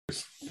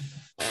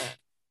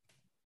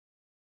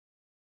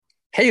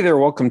Hey there,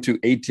 welcome to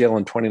ATL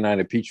and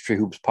 29, a Peachtree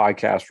Hoops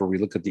podcast where we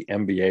look at the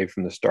NBA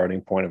from the starting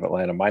point of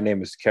Atlanta. My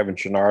name is Kevin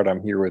Chouinard.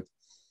 I'm here with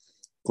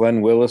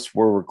Glenn Willis.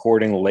 We're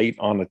recording late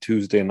on a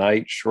Tuesday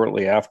night,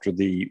 shortly after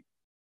the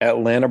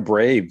Atlanta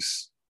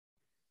Braves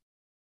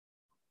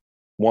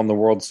won the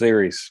World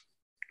Series.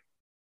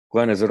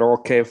 Glenn, is it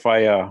okay if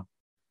I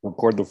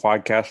record the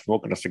podcast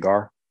smoking a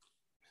cigar?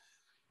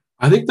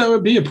 I think that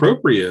would be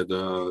appropriate.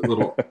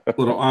 Little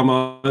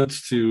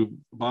homage to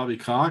Bobby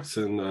Cox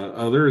and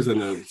others,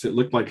 and it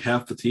looked like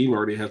half the team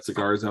already had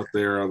cigars out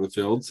there on the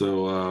field.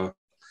 So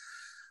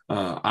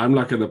I'm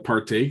not going to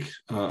partake.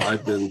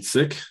 I've been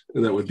sick,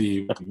 and that would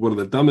be one of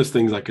the dumbest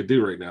things I could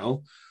do right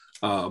now.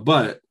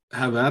 But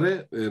have at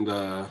it, and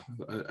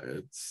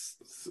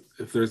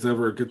if there's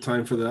ever a good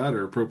time for that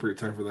or appropriate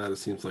time for that, it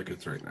seems like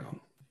it's right now.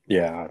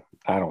 Yeah,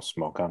 I don't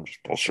smoke. I'm just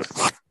bullshit.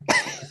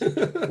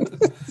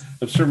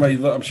 I'm sure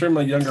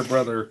my younger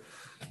brother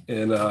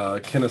in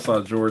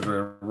Kennesaw,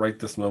 Georgia, right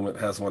this moment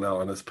has one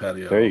out on his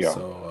patio. There you go.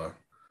 So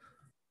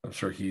I'm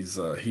sure he's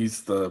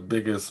the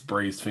biggest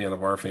Braves fan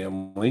of our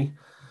family.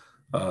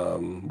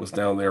 Was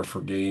down there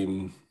for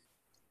game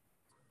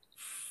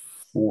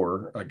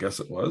 4, I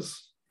guess it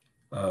was.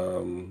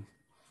 But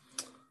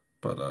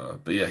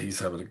yeah, he's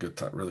having a good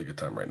time, really good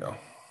time right now.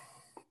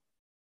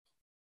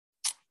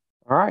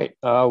 All right.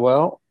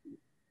 Well,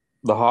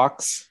 the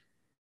Hawks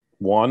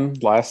won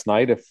last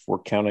night, if we're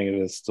counting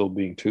it as still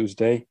being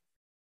Tuesday.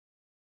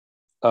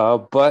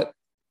 But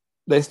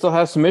they still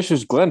have some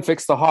issues. Glenn,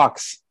 fix the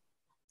Hawks.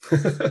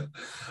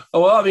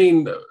 Well, I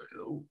mean,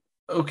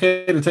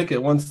 okay to take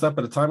it one step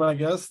at a time, I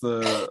guess.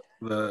 The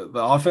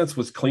offense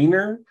was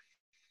cleaner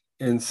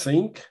in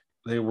sync.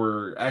 They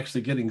were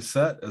actually getting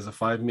set as a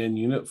 5-man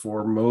unit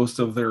for most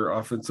of their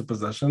offensive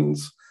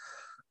possessions.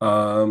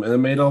 And it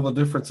made all the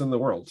difference in the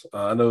world.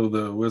 I know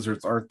the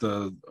Wizards aren't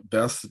the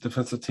best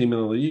defensive team in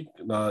the league,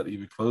 not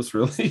even close,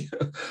 really.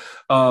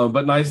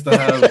 But nice to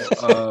have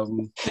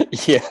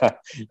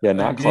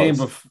not close.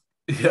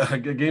 A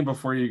game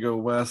before you go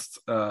west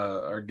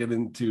or get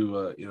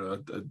into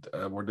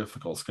a more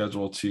difficult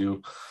schedule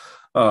to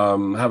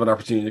have an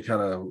opportunity to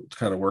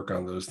kind of work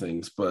on those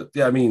things. But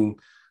yeah, I mean,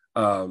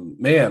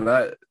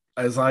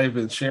 as I've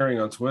been sharing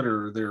on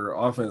Twitter, their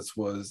offense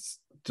was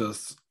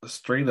just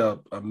straight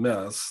up a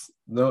mess.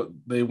 No,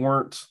 they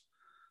weren't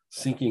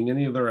syncing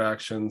any of their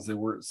actions. They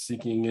weren't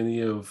syncing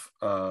any of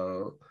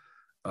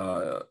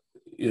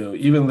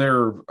even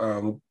their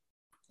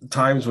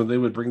times when they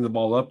would bring the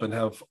ball up and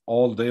have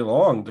all day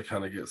long to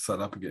kind of get set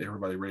up and get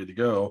everybody ready to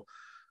go.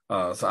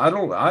 So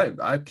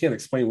I can't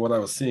explain what I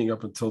was seeing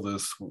up until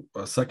this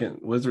second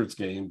Wizards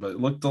game, but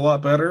it looked a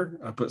lot better.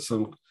 I put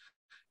some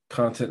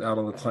content out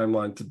on the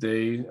timeline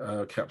today,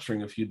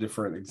 capturing a few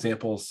different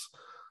examples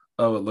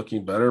of it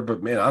looking better.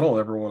 But man, I don't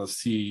ever want to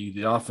see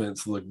the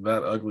offense look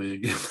that ugly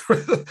again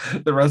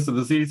the rest of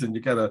the season. You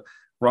got a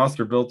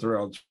roster built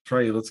around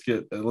Trey. At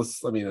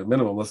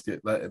minimum, let's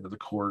get that into the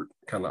court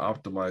kind of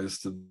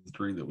optimized to the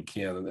degree that we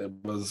can. And it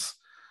was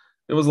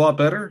a lot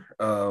better.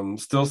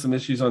 Still some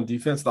issues on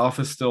defense. The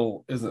offense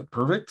still isn't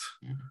perfect.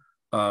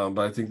 But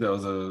I think that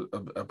was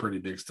a pretty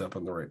big step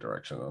in the right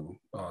direction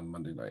on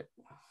Monday night.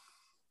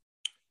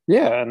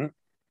 Yeah, and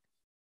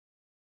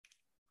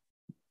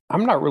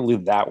I'm not really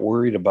that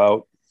worried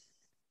about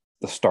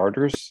the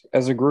starters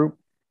as a group.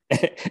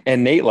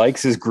 And Nate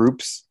likes his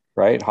groups,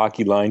 right?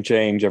 Hockey line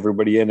change,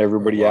 everybody in,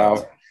 everybody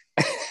out.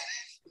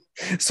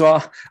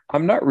 So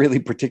I'm not really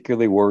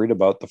particularly worried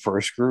about the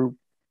first group.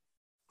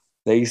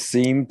 They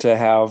seem to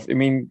have,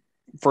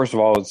 first of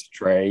all, it's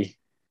Trey.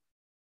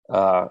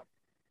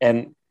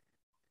 And,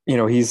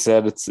 he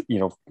said it's,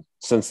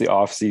 since the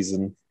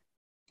offseason,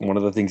 one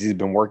of the things he's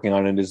been working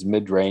on in his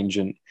mid-range,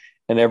 and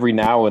every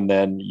now and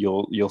then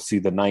you'll see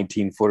the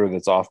 19-footer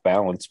that's off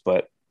balance.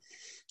 But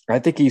I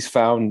think he's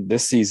found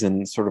this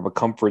season sort of a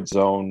comfort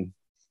zone,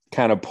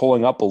 kind of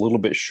pulling up a little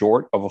bit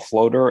short of a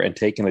floater and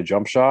taking a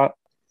jump shot.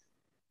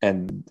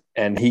 And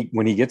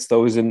when he gets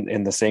those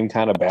in the same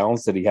kind of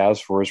balance that he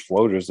has for his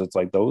floaters, it's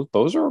like those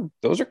are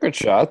good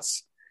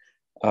shots.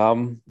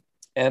 And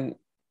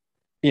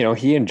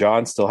he and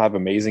John still have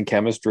amazing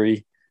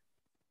chemistry.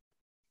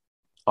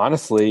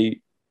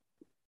 Honestly,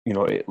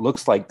 it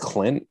looks like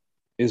Clint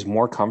is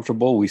more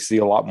comfortable. We see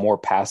a lot more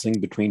passing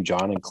between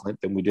John and Clint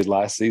than we did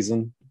last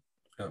season,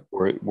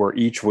 where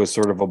each was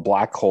sort of a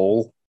black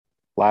hole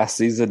last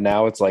season.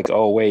 Now it's like,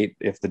 oh wait,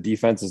 if the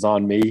defense is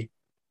on me,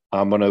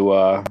 I'm going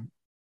to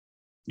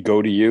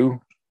go to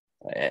you,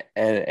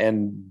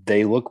 and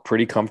they look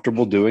pretty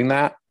comfortable doing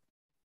that.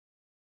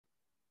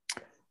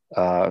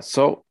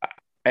 So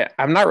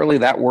I'm not really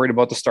that worried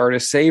about the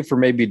starters, save for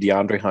maybe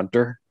DeAndre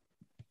Hunter.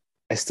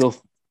 I still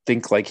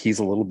think like he's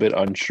a little bit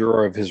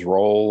unsure of his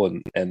role,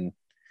 and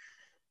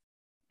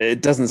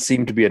it doesn't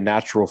seem to be a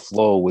natural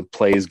flow with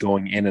plays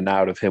going in and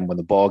out of him. When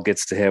the ball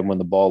gets to him, when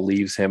the ball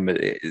leaves him,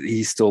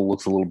 he still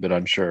looks a little bit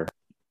unsure.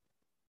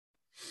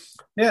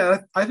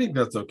 Yeah, I think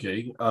that's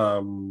okay.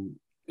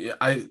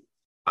 I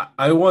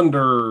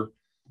wonder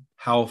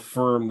how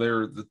firm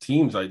the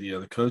team's idea,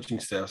 the coaching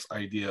staff's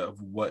idea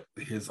of what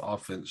his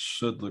offense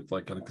should look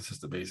like on a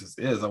consistent basis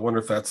is. I wonder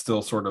if that's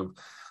still sort of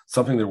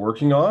something they're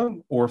working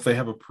on, or if they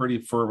have a pretty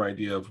firm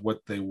idea of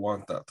what they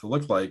want that to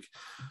look like.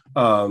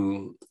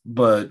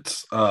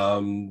 But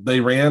they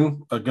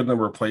ran a good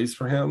number of plays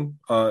for him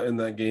in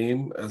that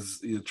game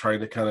as trying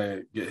to kind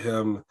of get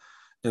him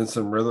in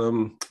some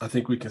rhythm. I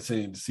think we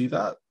continue to see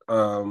that.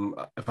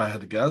 If I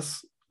had to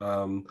guess,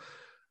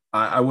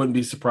 I wouldn't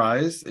be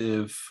surprised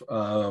if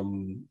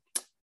the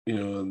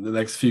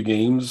next few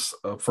games,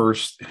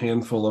 first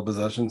handful of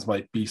possessions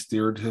might be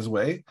steered his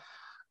way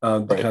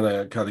to kind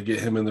of get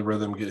him in the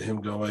rhythm, get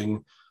him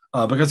going,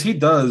 because he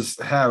does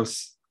have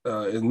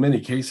in many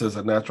cases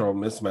a natural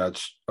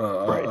mismatch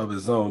of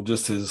his own,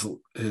 just his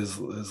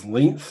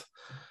length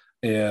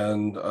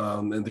and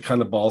the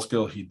kind of ball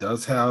skill he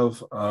does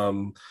have.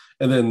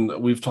 And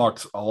then we've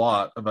talked a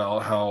lot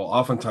about how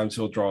oftentimes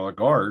he'll draw a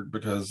guard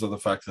because of the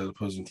fact that the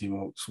opposing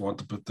team want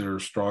to put their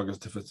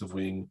strongest defensive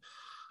wing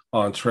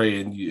on Trey,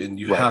 and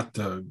you have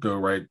to go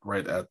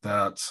right at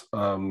that.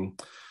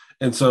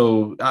 And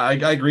so I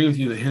agree with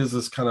you that his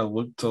has kind of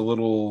looked a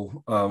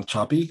little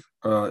choppy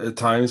at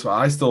times, but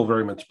I still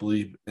very much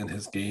believe in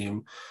his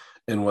game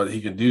and what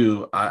he can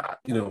do.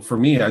 For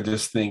me, I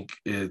just think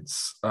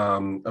it's a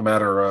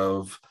matter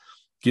of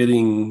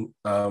getting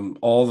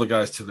all the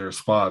guys to their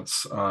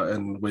spots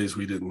in ways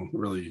we didn't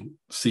really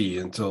see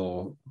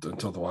until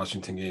the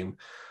Washington game.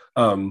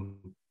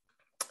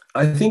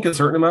 I think a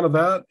certain amount of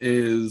that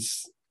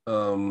is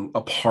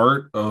a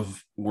part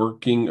of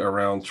working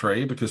around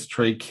Trey, because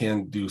Trey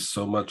can do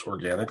so much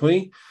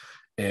organically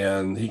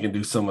and he can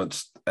do so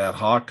much ad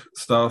hoc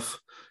stuff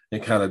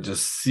and kind of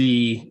just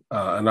see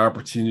an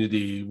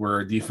opportunity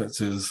where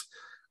defense is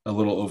a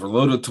little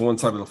overloaded to one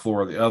side of the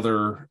floor or the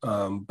other.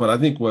 But I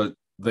think what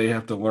they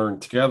have to learn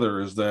together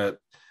is that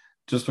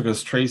just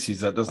because Trey sees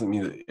that doesn't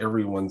mean that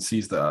everyone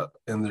sees that.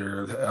 And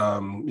there,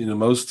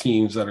 most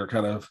teams that are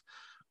kind of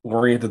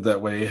oriented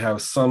that way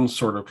have some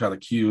sort of kind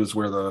of cues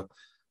where the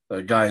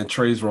guy in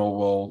Trey's role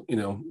will,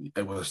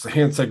 whether it's a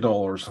hand signal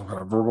or some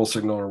kind of verbal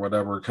signal or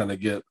whatever, kind of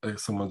get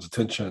someone's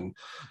attention.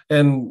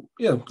 And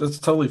that's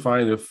totally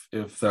fine if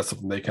that's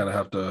something they kind of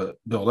have to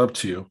build up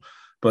to.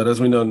 But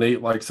as we know,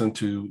 Nate likes them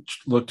to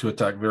look to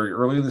attack very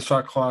early in the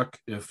shot clock.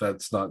 If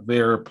that's not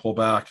there, pull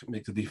back,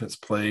 make the defense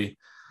play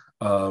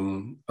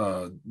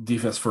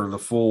defense for the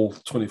full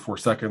 24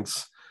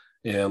 seconds,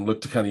 and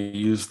look to kind of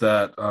use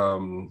that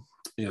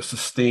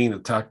sustain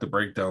attack to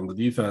break down the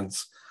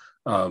defense.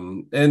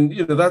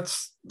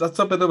 That's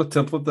a bit of a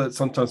template that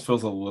sometimes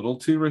feels a little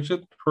too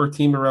rigid for a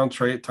team around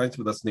Trey at times,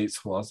 but that's Nate's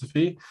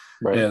philosophy.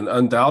 Right. And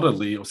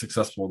undoubtedly it was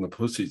successful in the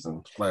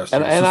postseason last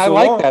year. And I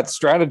like that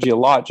strategy a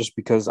lot, just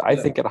because I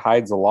think it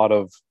hides a lot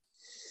of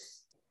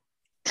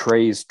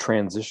Trey's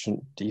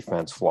transition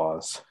defense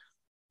flaws.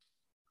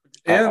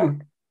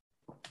 And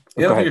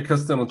I think it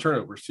cuts down on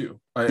turnovers too.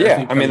 I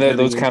think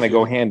those kind of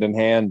go hand in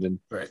hand, and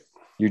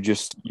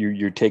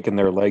you're taking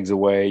their legs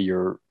away.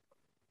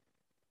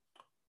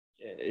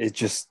 It's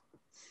just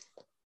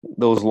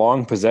those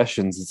long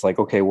possessions. It's like,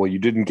 okay, well, you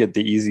didn't get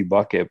the easy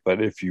bucket,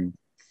 but if you're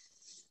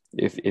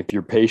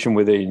patient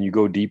with it and you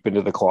go deep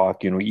into the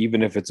clock,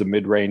 even if it's a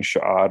mid-range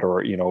shot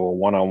or a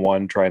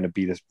one-on-one trying to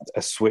beat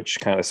a switch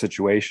kind of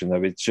situation,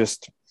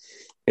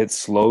 it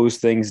slows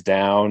things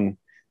down.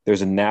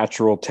 There's a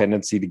natural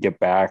tendency to get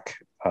back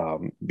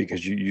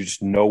because you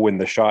just know when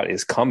the shot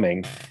is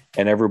coming,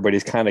 and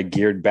everybody's kind of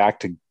geared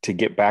back to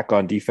get back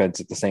on defense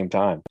at the same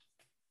time.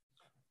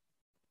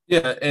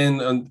 Yeah,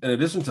 and in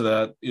addition to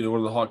that, one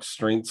of the Hawks'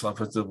 strengths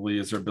offensively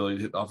is their ability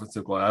to hit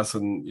offensive glass,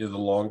 and the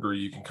longer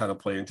you can kind of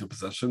play into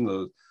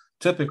possession,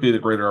 typically the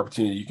greater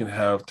opportunity you can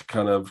have to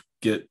kind of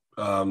get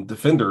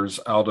defenders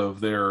out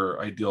of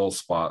their ideal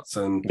spots,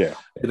 and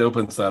it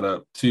opens that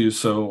up too.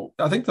 So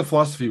I think the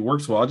philosophy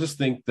works well. I just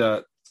think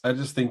that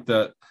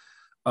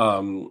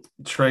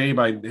Trey,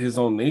 by his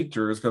own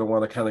nature, is going to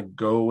want to kind of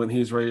go when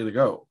he's ready to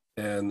go,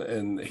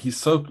 and he's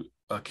so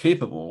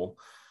capable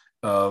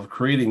of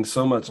creating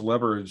so much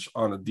leverage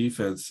on a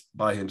defense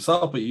by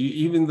himself. But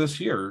even this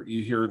year,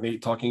 you hear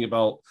Nate talking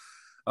about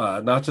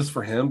not just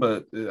for him,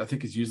 but I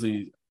think it's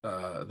usually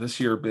this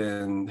year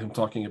been him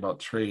talking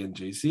about Trey and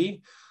JC.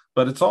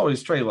 But it's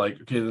always Trey,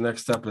 like, okay, the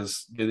next step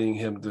is getting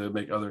him to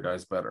make other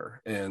guys better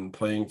and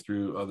playing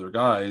through other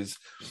guys.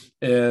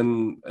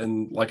 And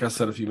like I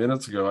said a few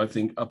minutes ago, I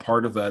think a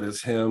part of that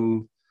is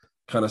him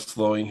kind of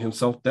slowing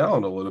himself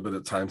down a little bit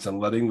at times and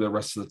letting the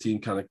rest of the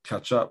team kind of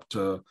catch up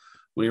to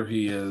where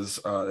he is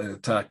in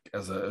attack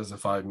as a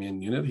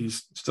five-man unit.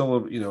 He's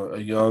still a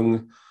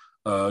young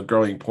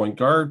growing point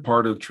guard.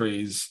 Part of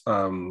Trey's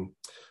kind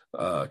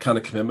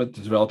of commitment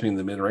to developing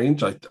the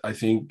mid-range. I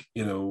think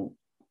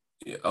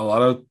a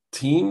lot of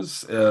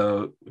teams,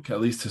 at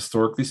least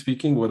historically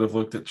speaking, would have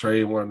looked at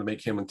Trey and wanted to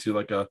make him into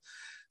like a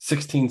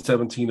 16,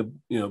 17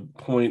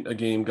 point a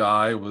game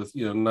guy with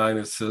 9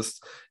 assists,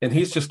 and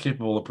he's just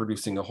capable of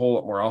producing a whole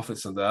lot more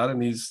offense than that.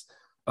 And he's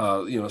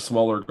a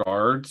smaller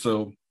guard,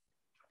 so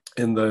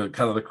in the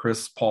kind of the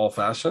Chris Paul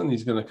fashion.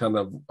 He's going to kind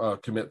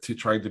of commit to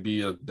trying to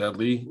be a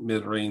deadly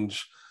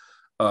mid-range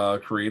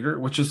creator,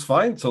 which is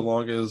fine so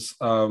long as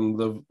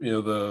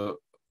the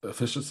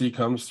efficiency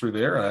comes through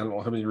there. I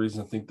don't have any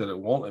reason to think that it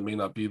won't. It may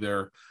not be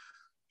there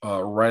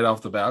right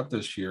off the bat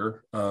this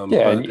year.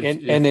 Yeah,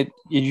 But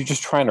you're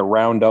just trying to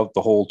round out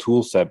the whole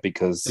tool set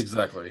because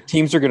exactly,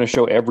 teams are going to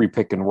show every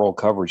pick and roll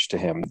coverage to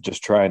him,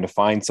 just trying to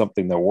find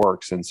something that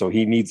works. And so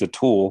he needs a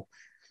tool,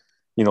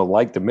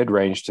 like the mid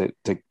range to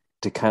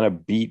kind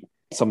of beat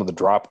some of the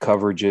drop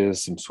coverages,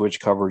 some switch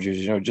coverages.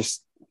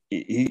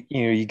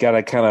 You got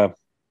to kind of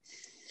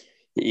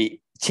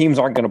teams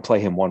aren't going to play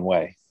him one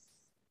way.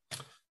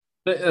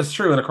 That's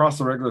true. And across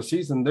the regular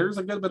season, there's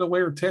a good bit of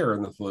wear and tear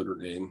in the floater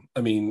game.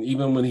 I mean,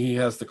 even when he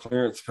has the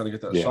clearance to kind of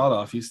get that shot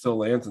off, he still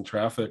lands in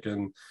traffic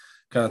and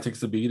kind of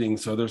takes a beating.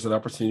 So there's an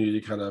opportunity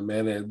to kind of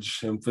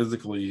manage him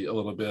physically a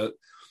little bit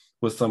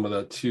with some of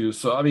that too.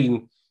 So, I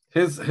mean,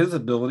 his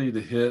ability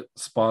to hit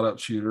spot up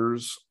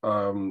shooters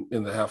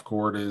in the half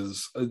court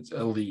is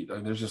elite. I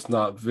mean, there's just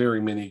not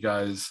very many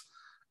guys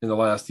in the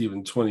last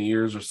even 20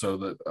 years or so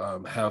that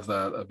have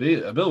that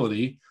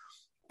ability.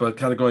 But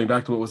kind of going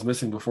back to what was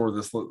missing before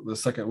the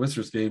second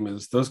Wizards game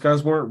is those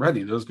guys weren't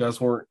ready. Those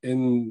guys weren't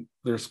in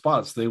their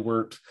spots. They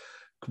weren't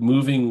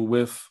moving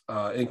with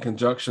in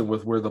conjunction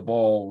with where the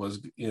ball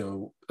was,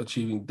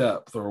 achieving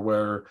depth, or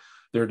where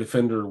their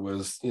defender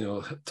was,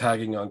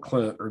 tagging on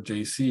Clint or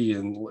JC,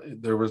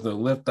 and there was no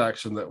lift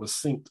action that was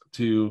synced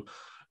to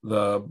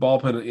the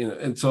ball pin.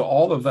 And so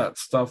all of that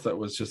stuff that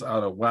was just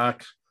out of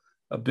whack,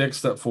 a big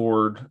step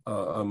forward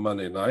on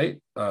Monday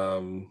night.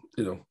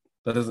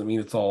 That doesn't mean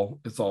it's all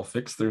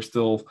fixed. There's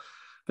still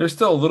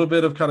a little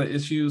bit of kind of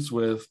issues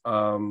with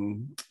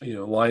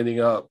lining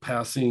up,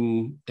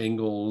 passing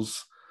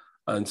angles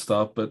and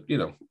stuff, but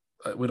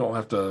we don't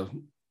have to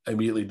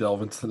immediately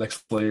delve into the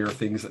next layer of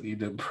things that need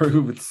to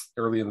improve. It's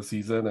early in the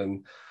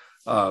season,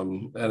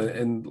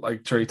 and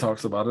like Trey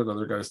talks about it,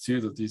 other guys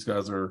too, that these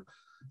guys are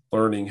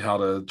learning how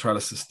to try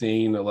to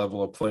sustain a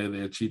level of play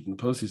they achieved in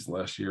the postseason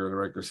last year in a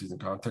regular season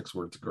context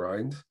where it's a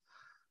grind,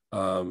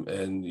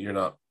 and you're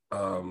not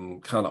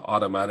kind of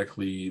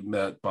automatically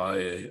met by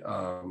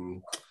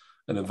an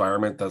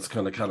environment that's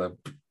going to kind of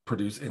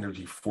produce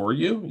energy for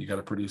you. You got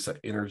to produce that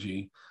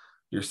energy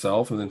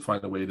yourself, and then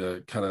find a way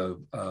to kind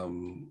of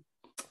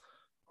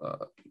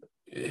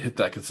hit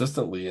that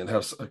consistently and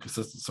have a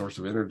consistent source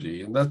of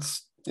energy. And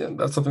that's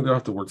something they'll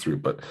have to work through.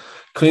 But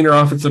cleaner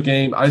offensive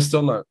game. I'm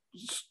still not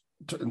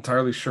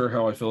entirely sure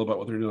how I feel about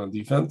what they're doing on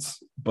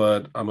defense,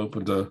 but I'm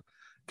open to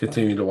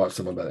continuing to watch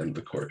some of that end of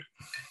the court.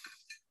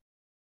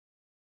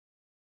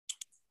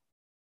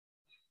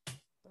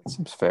 That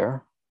seems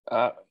fair.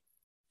 I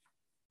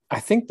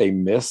think they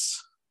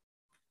miss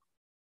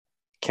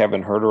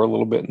Kevin Huerter a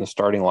little bit in the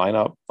starting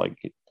lineup, like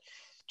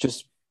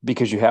just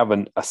because you have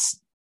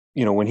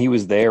when he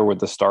was there with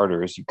the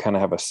starters, you kind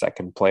of have a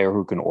second player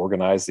who can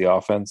organize the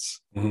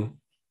offense. Mm-hmm.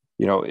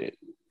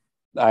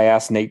 I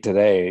asked Nate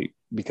today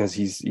because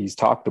he's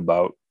talked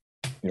about,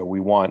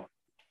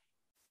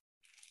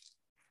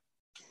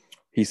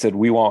 he said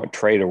we want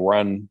Trey to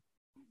run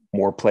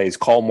more plays,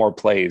 call more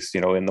plays,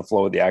 in the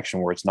flow of the action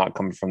where it's not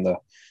coming from the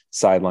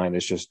sideline.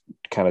 It's just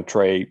kind of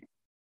Trey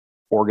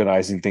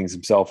organizing things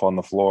himself on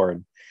the floor.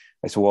 And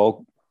I said,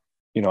 well,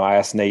 I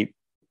asked Nate,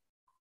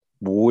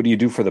 what do you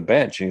do for the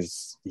bench? And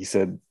he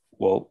said,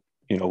 well,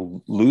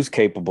 Lou's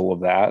capable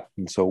of that.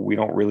 And so we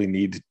don't really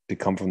need to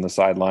come from the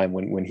sideline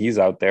when he's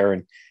out there,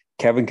 and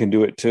Kevin can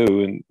do it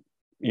too. And,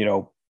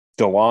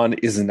 DeLon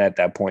isn't at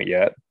that point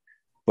yet,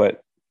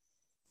 but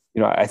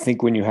I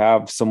think when you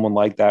have someone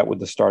like that with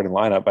the starting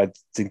lineup, I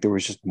think there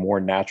was just more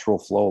natural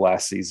flow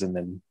last season,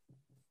 and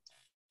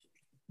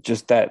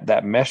just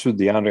that mesh with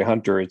DeAndre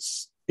Hunter,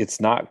 it's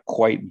not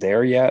quite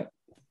there yet.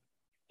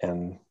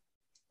 And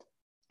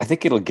I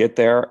think it'll get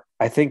there.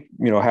 I think,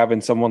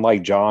 having someone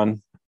like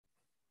John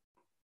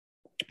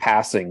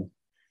passing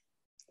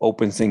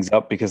opens things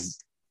up, because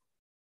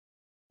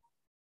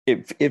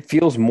it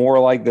feels more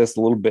like this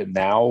a little bit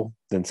now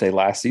than say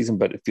last season,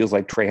 but it feels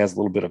like Trey has a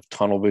little bit of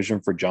tunnel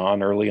vision for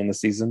John early in the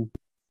season.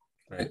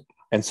 Right.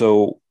 And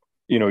so,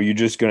 you're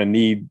just going to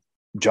need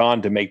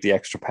John to make the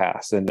extra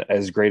pass. And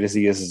as great as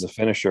he is as a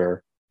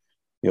finisher,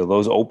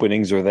 those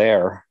openings are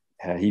there.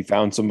 He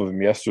found some of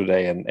them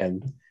yesterday,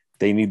 and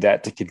they need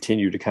that to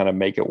continue to kind of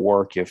make it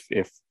work. If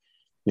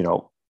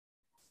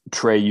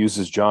Trey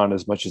uses John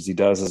as much as he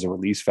does as a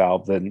release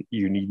valve, then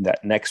you need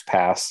that next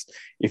pass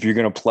if you're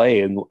going to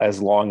play as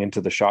long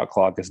into the shot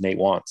clock as Nate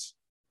wants.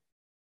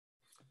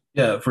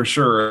 Yeah, for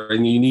sure.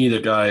 And you need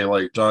a guy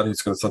like John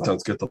who's going to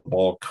sometimes get the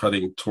ball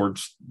cutting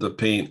towards the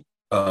paint,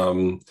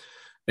 and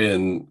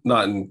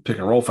not in pick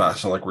and roll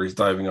fashion, like where he's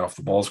diving off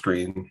the ball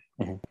screen,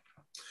 mm-hmm.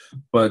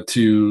 but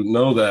to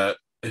know that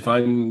if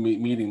I'm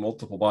meeting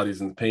multiple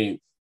bodies in the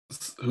paint,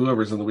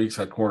 whoever's in the weak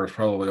side corner is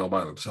probably all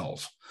by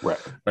themselves.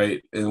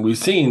 Right. And we've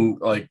seen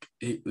like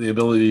the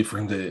ability for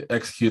him to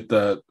execute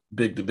that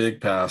big to big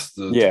pass.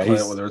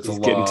 Whether it's he's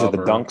getting to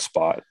the dunk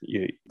spot.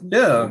 When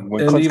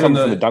Clint's coming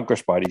from the dunker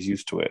spot, he's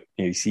used to it.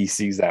 He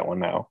sees that one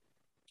now.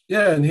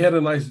 Yeah, and he had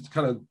a nice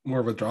kind of more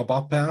of a drop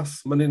off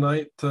pass Monday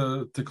night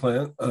to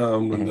Clint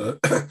when Mhm.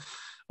 the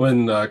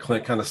when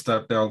Clint kind of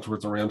stepped down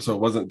towards the rim, so it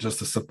wasn't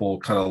just a simple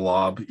kind of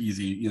lob,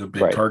 easy,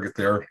 big Right. target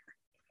there.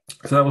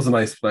 So that was a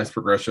nice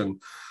progression.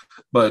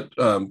 But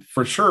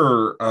for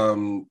sure,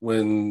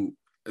 when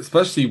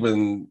especially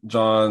when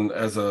John,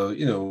 as a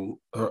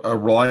a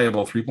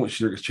reliable 3 point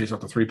shooter, gets chased off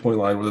the 3 point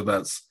line, whether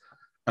that's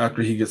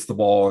after he gets the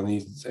ball and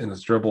he's in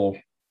his dribble,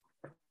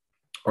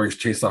 or he's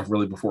chased off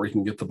really before he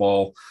can get the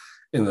ball,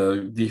 and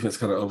the defense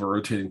kind of over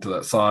rotating to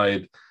that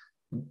side.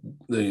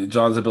 The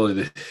John's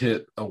ability to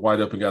hit a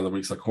wide open guy in the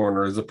weak side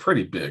corner is a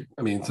pretty big.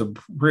 I mean, it's a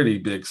pretty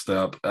big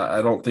step.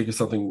 I don't think it's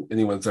something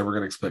anyone's ever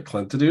going to expect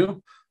Clint to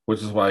do,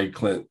 which is why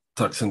Clint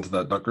tucks into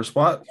that dunker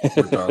spot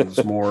where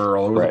John's more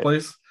all over the Right.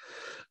 place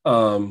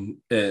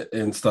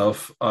and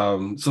stuff.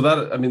 So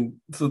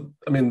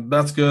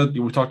that's good.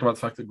 We talked about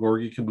the fact that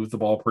Gorgie can move the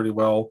ball pretty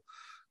well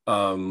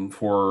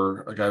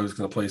for a guy who's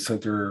going to play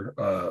center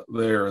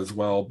there as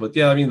well. But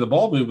yeah, I mean, the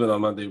ball movement on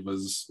Monday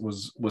was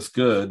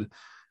good,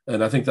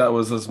 and I think that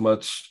was as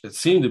much, it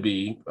seemed to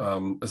be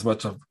as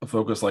much of a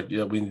focus like,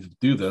 yeah, we need to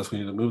do this, we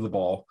need to move the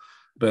ball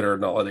better,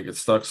 not let it get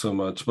stuck so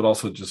much, but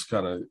also just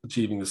kind of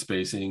achieving the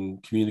spacing,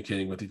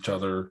 communicating with each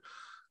other,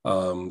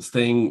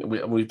 staying.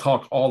 We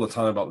talk all the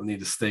time about the need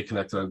to stay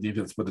connected on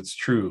defense, but it's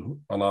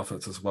true on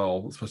offense as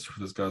well, especially for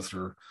those guys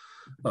who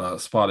are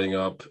spotting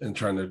up and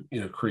trying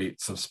to create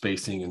some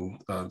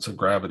spacing and some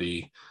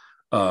gravity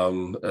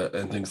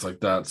and things like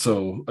that.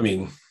 So I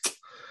mean,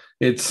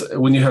 it's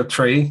when you have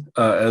Trey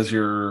as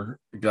your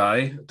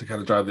guy to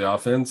kind of drive the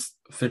offense,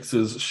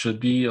 fixes should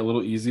be a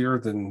little easier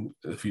than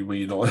if you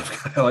don't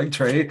have a guy like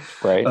Trey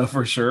Right.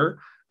 for sure.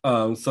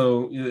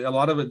 So a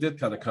lot of it did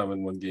kind of come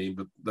in one game,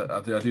 but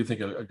I do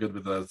think a good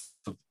bit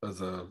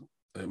as a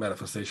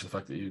manifestation of the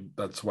fact that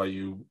that's why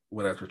you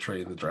went after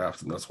Trey in the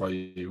draft, and that's why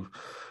you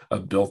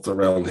built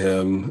around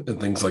him and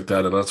things like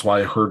that, and that's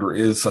why Herder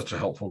is such a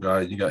helpful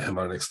guy. You got him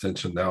on an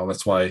extension now.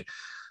 That's why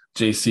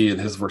JC and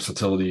his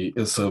versatility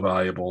is so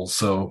valuable.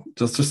 So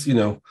just just get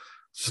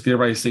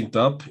everybody synced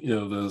up.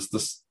 There's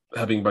this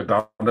having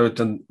Bogdanovic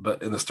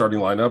in the starting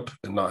lineup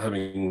and not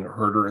having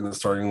Herder in the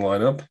starting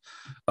lineup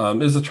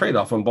is a trade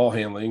off on ball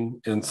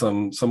handling and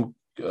some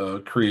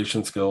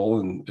creation skill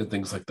and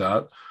things like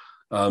that.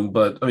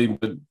 But I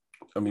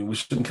mean, we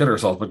shouldn't kid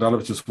ourselves.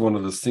 Bogdanovic is one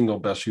of the single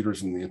best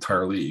shooters in the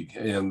entire league,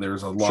 and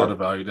there's a lot Sure. of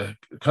value to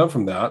come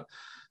from that.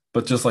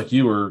 But just like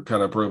you were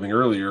kind of probing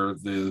earlier,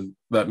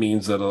 that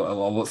means that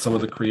some of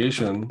the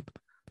creation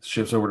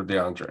shifts over to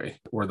DeAndre,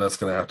 where that's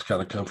going to have to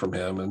kind of come from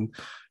him. And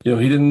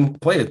he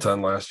didn't play a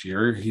ton last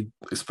year. He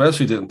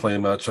especially didn't play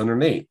much under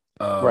Nate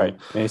Right.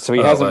 And so he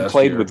hasn't last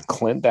played year. with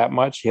Clint that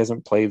much. He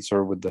hasn't played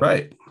sort of with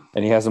Right,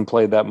 and he hasn't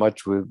played that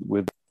much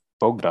with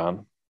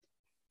Bogdan.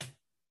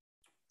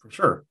 for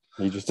sure.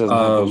 He just doesn't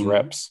have those Um,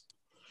 reps.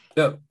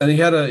 yeah, and he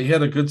had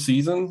a good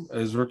season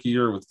his rookie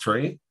year with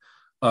Trey.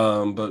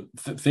 But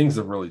things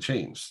have really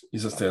changed.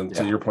 He's just saying,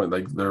 to Yeah. your point,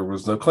 like there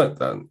was no Clint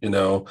then,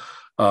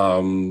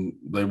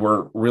 they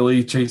weren't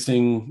really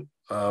chasing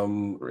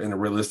in a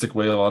realistic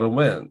way a lot of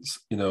wins,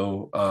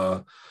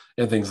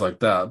 and things like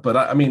that. But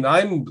I mean,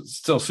 I'm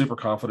still super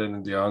confident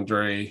in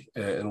DeAndre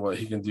and what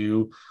he can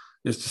do.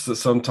 It's just that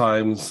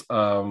sometimes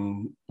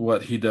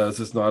what he does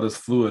is not as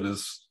fluid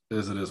as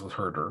it is with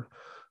Herder,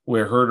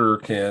 where Herder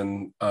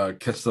can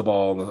catch the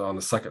ball on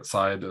the second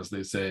side, as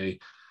they say,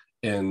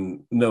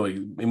 and know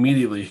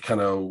immediately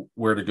kind of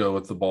where to go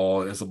with the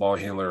ball as a ball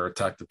handler,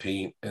 attack the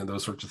paint, and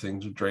those sorts of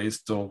things. Dre's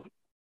still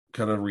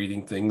kind of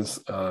reading things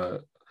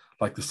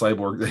like the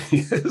cyborg that he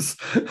is,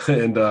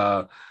 and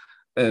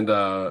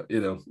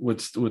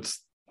which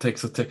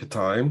takes a tick of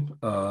time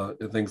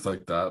and things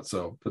like that.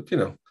 So, but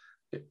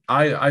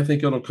I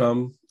think it'll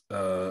come,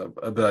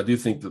 but I do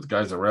think that the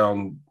guys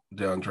around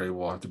DeAndre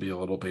will have to be a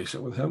little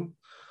patient with him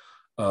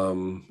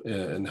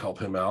and help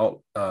him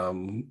out.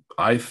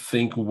 I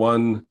think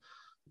one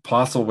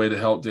possible way to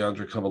help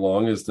DeAndre come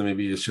along is to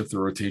maybe shift the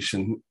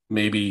rotation,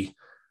 maybe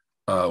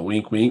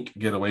wink, wink,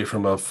 get away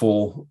from a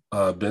full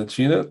bench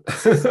unit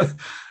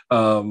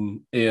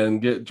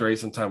and get Dre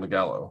some time with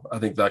Gallo. I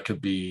think that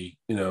could be,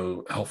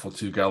 helpful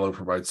too. Gallo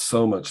provides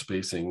so much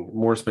spacing,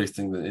 more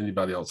spacing than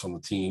anybody else on the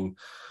team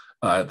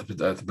at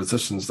the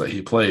positions that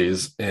he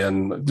plays.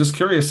 And just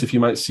curious if you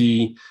might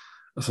see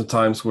some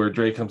times where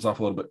Dre comes off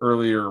a little bit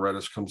earlier,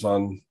 Reddish comes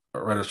on,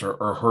 Reddish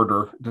or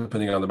Herder,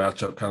 depending on the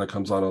matchup, kind of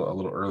comes on a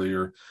little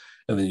earlier,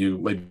 and then you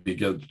maybe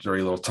get Dre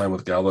a little time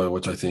with Gallo,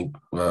 which I think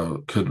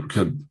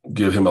could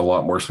give him a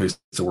lot more space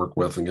to work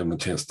with and give him a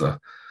chance to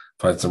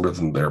find some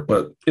rhythm there.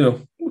 But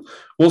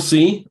we'll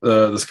see.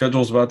 The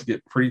schedule is about to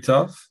get pretty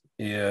tough,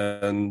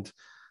 and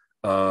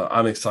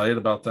I'm excited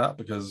about that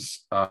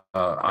because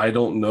I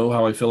don't know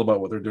how I feel about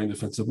what they're doing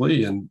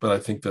defensively, but I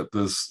think that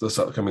this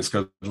upcoming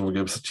schedule will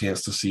give us a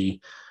chance to see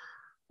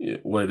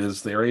what it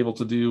is they're able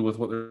to do with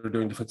what they're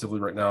doing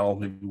defensively right now.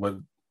 Maybe what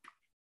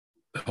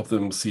help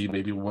them see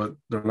maybe what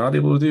they're not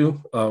able to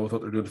do with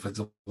what they're doing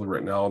defensively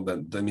right now.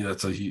 Then I mean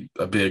that's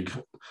a big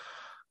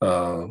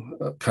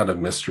kind of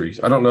mystery.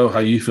 I don't know how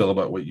you feel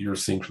about what you're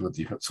seeing from the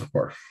defense so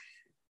far.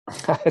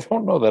 I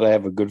don't know that I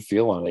have a good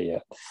feel on it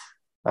yet.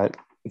 I,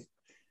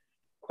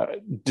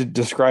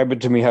 describe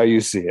it to me how you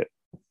see it.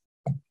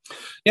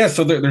 Yeah,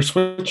 so they're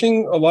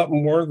switching a lot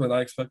more than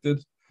I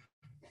expected.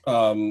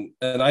 And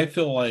I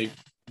feel like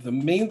the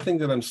main thing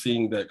that I'm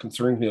seeing that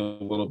concerns me a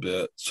little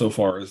bit so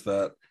far is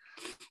that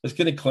it's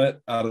getting Clint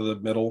out of the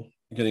middle,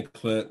 getting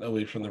Clint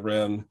away from the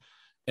rim.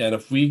 And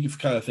if we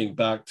kind of think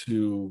back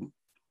to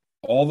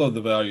all of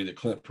the value that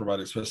Clint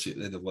provided, especially at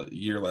the end of the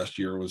year last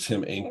year, was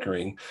him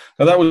anchoring.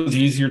 Now that was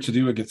easier to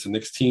do against the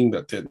Knicks team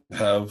that didn't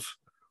have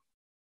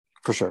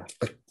For sure.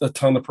 a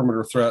ton of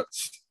perimeter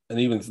threats. And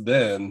even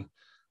then,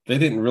 they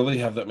didn't really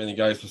have that many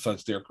guys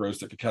besides Derrick Rose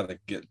that could kind of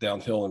get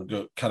downhill and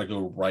go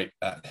right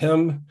at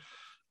him.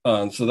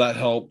 So that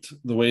helped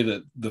the way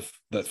that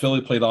that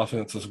Philly played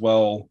offense as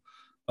well.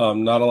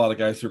 Not a lot of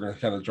guys who are going to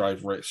kind of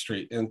drive right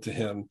straight into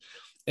him.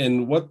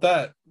 And what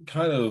that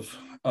kind of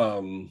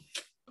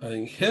I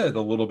think hit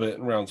a little bit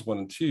in rounds 1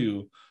 and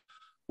 2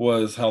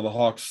 was how the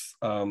Hawks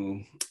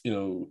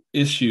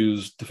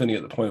issues defending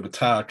at the point of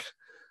attack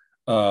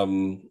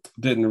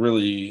didn't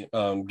really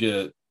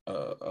get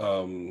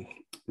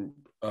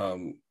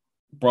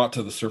brought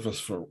to the surface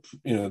for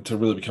to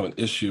really become an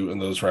issue in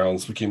those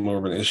rounds. Became more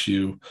of an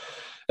issue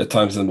at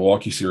times in the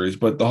Milwaukee series.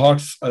 But the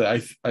Hawks,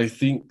 I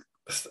think,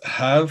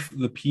 have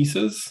the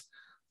pieces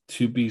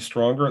to be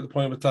stronger at the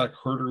point of attack.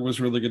 Herter was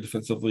really good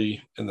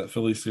defensively in that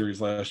Philly series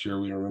last year.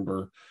 We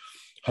remember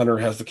Hunter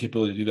has the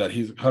capability to do that.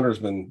 Hunter's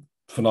been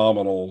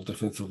phenomenal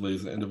defensively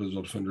as an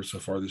individual defender so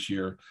far this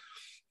year.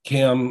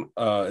 Cam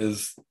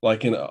is,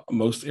 like in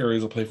most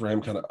areas of play for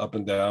him, kind of up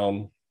and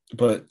down.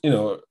 But,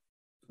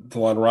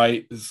 DeLon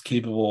Wright is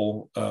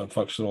capable,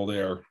 functional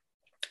there.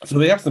 So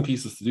they have some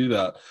pieces to do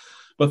that.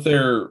 But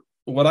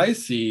what I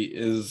see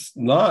is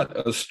not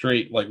a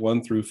straight like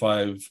 1 through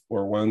 5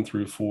 or 1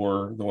 through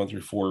 4, the 1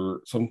 through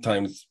 4,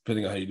 sometimes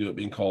depending on how you do it,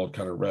 being called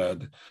kind of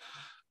red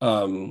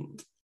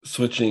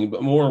switching,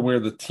 but more where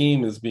the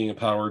team is being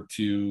empowered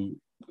to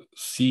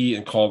see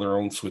and call their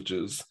own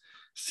switches,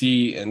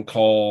 see and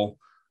call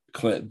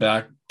Clint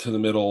back to the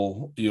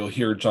middle. You'll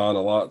hear John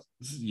a lot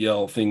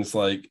yell things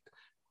like,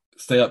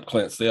 stay up,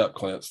 Clint, stay up,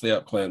 Clint, stay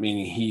up, Clint,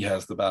 meaning he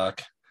has the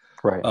back.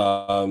 Right.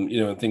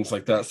 And things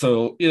like that.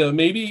 So,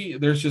 maybe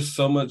there's just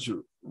so much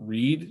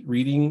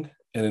reading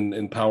and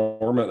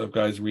empowerment of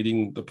guys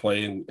reading the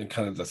play and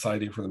kind of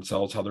deciding for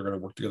themselves how they're going to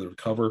work together to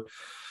cover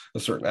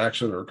a certain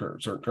action or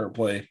a certain current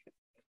play.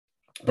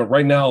 But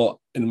right now,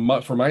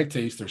 for my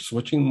taste, they're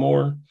switching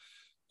more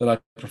than I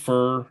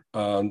prefer.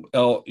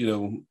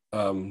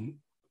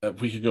 If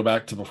we could go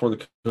back to before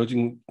the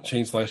coaching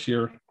change last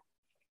year,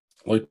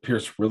 Lloyd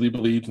Pierce really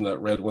believed in that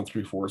red 1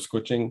 through 4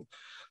 switching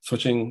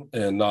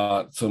and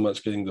not so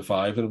much getting the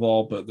 5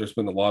 involved, but there's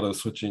been a lot of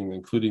switching,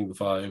 including the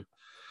 5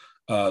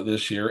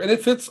 this year. And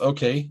it fits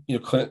okay.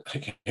 Clint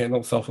can handle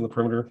himself on the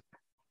perimeter.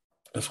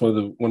 That's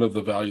one of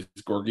the values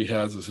Gorgie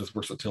has, is his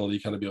versatility,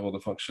 kind of be able to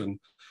function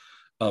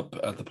up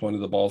at the point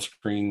of the ball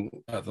screen,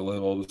 at the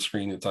level of the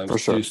screen at times. For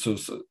sure.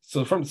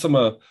 So from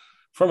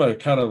a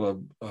kind of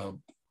a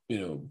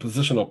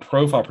positional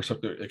profile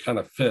perspective, it kind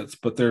of fits,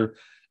 but they're,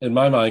 in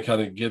my mind,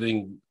 kind of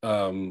getting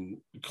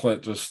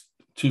Clint just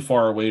too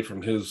far away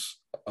from his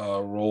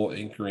role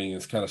anchoring.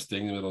 Is kind of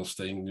staying in the middle,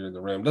 staying near the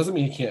rim. Doesn't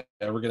mean he can't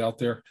ever get out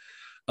there,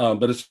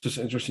 but it's just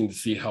interesting to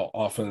see how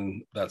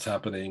often that's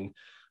happening,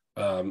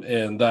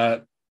 and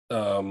that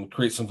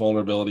creates some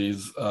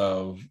vulnerabilities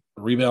of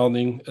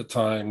rebounding at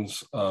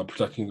times,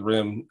 protecting the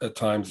rim at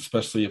times,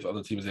 especially if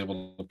other teams are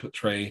able to put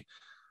Trey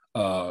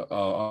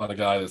on a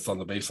guy that's on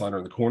the baseline or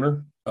in the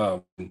corner.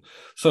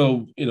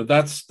 So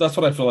that's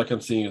what I feel like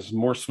I'm seeing, is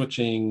more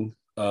switching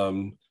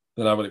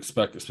than I would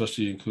expect,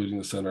 especially including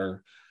the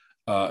center,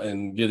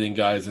 and getting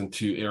guys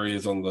into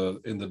areas in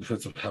the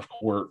defensive half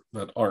court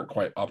that aren't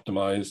quite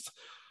optimized.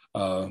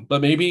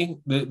 But maybe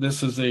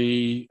this is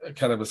a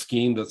kind of a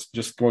scheme that's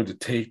just going to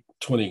take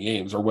 20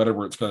 games or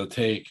whatever it's going to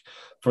take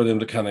for them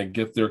to kind of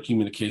get their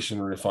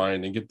communication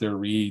refined and get their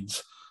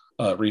reads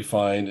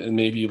refined, and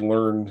maybe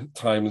learn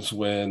times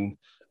when,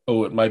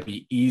 it might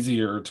be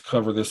easier to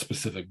cover this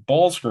specific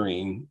ball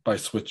screen by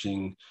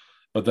switching,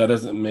 but that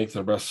doesn't make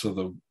the rest of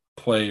the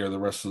play or the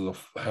rest of the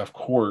half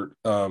court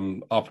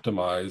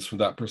optimized from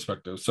that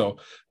perspective. So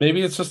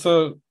maybe it's just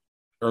a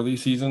early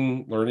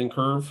season learning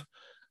curve,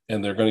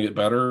 and they're going to get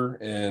better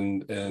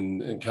and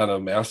kind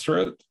of master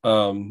it.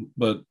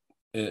 But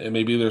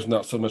maybe there's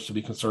not so much to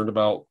be concerned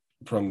about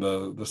from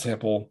the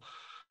sample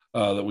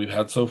that we've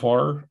had so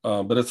far.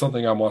 But it's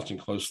something I'm watching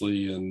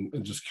closely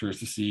and just curious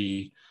to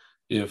see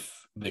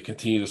if they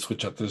continue to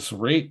switch at this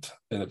rate.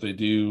 And if they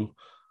do,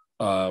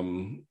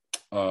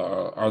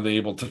 are they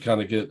able to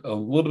kind of get a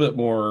little bit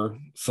more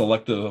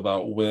selective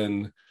about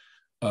when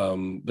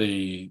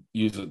they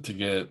use it to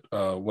get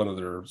one of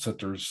their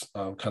centers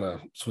kind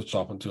of switched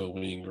off into a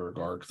wing or a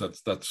guard,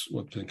 because that's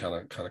what's been kind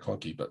of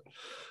clunky. But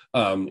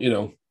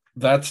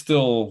that's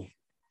still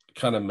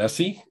kind of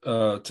messy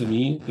to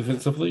me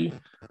defensively.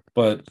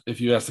 But if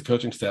you ask the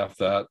coaching staff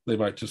that, they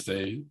might just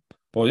say,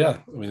 well, yeah,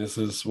 this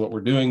is what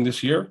we're doing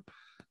this year,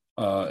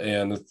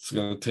 and it's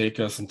going to take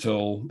us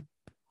until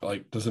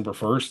like December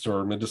 1st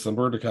or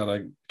mid-December to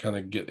kind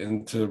of get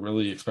into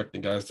really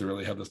expecting guys to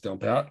really have this down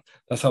pat.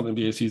 That's how the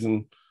NBA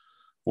season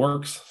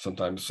works.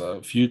 Sometimes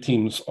a few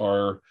teams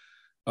are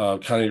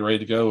kind of ready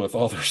to go with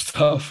all their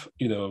stuff,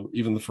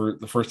 even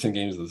the first 10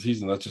 games of the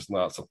season. That's just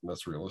not something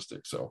that's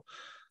realistic. So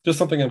just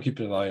something I'm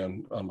keeping an eye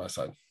on my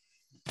side.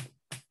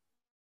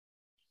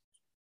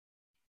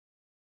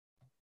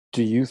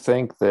 Do you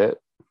think that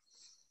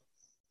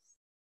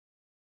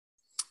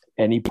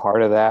any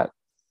part of that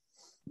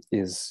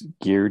is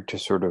geared to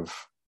sort of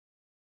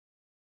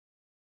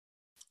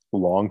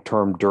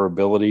long-term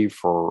durability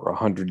for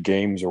 100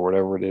 games or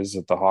whatever it is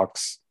that the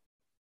Hawks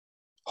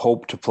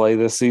hope to play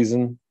this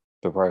season?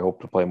 They probably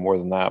hope to play more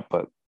than that,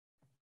 but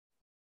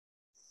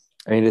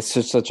I mean, it's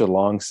just such a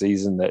long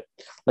season that,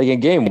 like in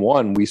game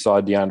one, we saw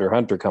DeAndre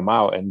Hunter come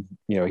out and,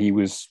 he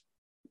was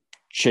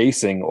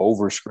chasing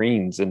over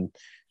screens and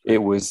it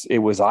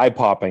was eye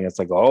popping. It's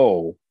like,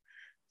 oh,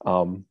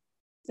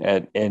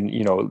 and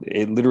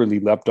it literally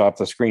leapt off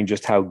the screen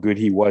just how good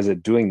he was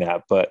at doing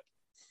that. But,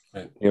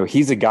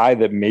 he's a guy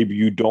that maybe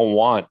you don't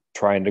want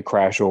trying to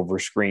crash over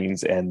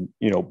screens and,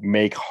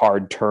 make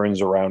hard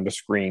turns around a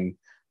screen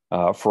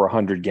for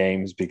 100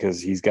 games,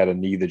 because he's got a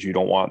knee that you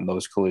don't want in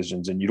those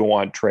collisions, and you don't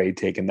want Trey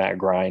taking that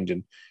grind,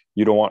 and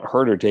you don't want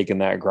Herter taking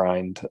that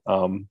grind.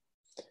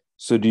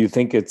 So do you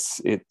think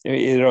it's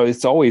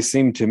always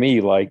seemed to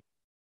me like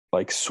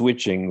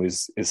switching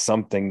is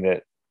something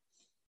that,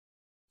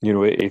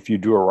 if you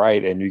do it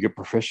right and you get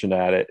proficient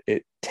at it,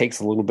 it takes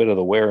a little bit of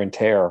the wear and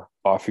tear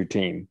off your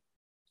team.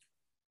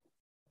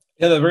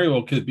 Yeah, that very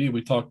well could be.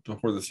 We talked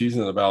before the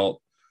season about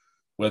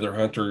whether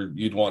Hunter,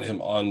 you'd want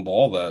him on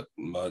ball that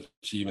much,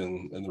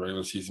 even in the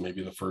regular season,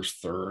 maybe the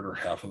first third or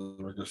half of the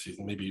regular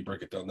season, maybe you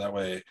break it down that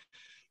way.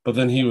 But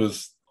then he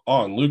was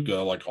on Luka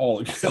like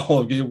all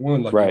of game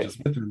one, like you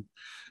just mentioned,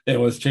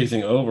 and was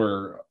chasing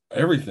over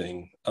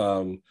everything.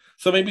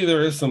 So maybe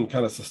there is some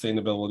kind of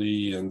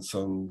sustainability and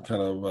some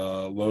kind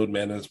of load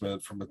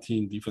management from a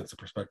team defensive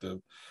perspective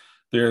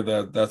there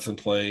that's in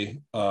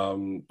play.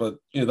 But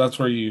that's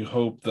where you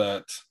hope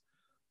that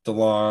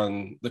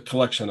DeLon, the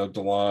collection of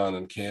DeLon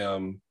and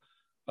Cam,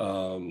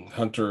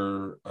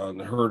 Hunter,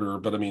 and Herter.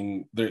 But I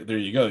mean, there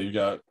you go. You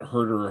got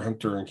Herter,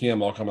 Hunter, and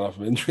Cam all coming off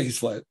of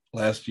injuries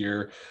last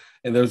year.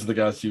 And those are the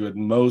guys you would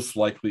most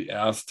likely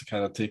ask to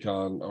kind of take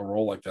on a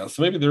role like that.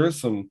 So maybe there is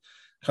some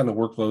kind of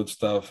workload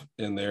stuff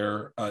in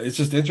there. It's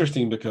just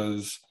interesting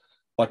because,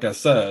 like I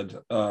said,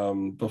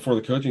 before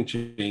the coaching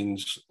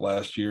change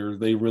last year,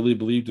 they really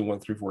believed in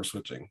 1-3-4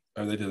 switching.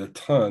 And they did a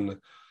ton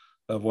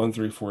of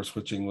 1-3-4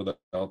 switching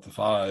without the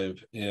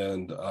 5.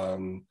 And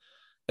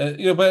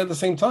but at the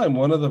same time,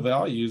 one of the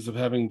values of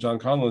having John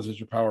Collins as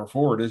your power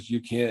forward is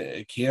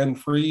it can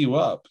free you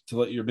up to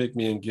let your big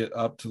man get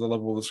up to the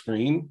level of the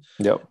screen,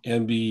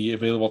 and be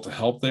available to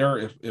help there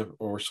if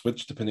or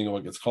switch depending on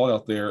what gets called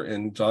out there.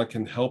 And John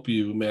can help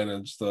you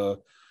manage the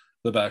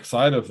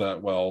backside of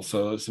that well.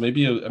 So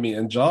maybe,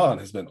 and John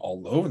has been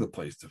all over the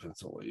place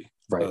defensively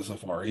so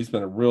far. He's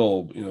been a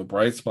real,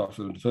 bright spot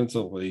for them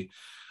defensively.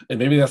 And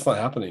maybe that's not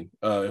happening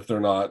if they're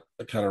not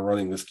kind of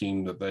running the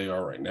scheme that they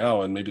are right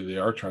now. And maybe they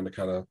are trying to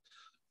kind of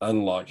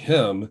unlock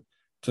him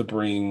to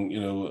bring,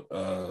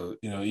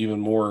 even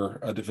more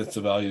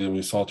defensive value than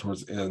we saw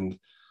towards the end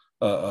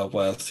of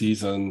last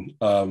season.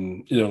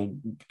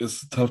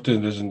 It's tough to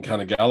envision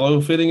kind of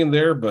Gallo fitting in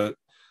there, but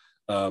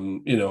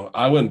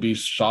I wouldn't be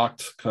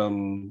shocked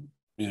come,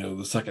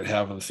 the second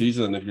half of the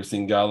season if you're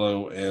seeing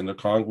Gallo and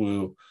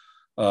Okongwu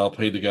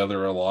play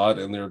together a lot,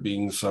 and there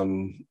being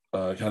some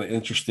kind of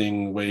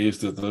interesting ways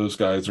that those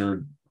guys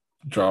are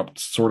dropped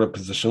sort of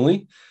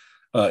positionally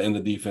in the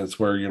defense,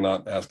 where you're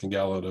not asking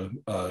Gallo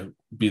to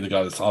be the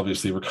guy that's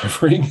obviously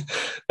recovering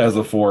as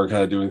a 4,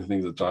 kind of doing the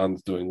things that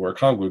John's doing, where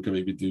Okongwu could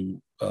maybe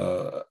do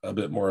a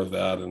bit more of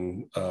that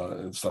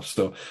and stuff.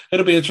 So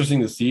it'll be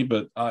interesting to see.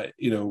 But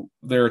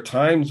there are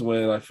times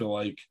when I feel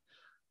like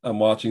I'm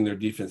watching their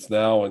defense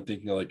now and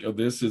thinking like, oh,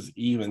 this is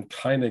even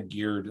kind of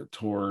geared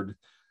toward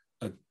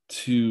a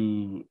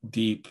 2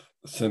 deep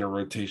center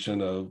rotation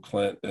of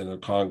Clint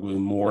and Okongwu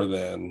more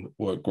than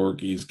what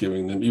Gorgie's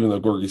giving them, even though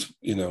Gorgie's,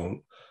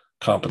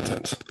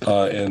 competent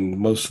and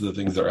most of the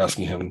things they're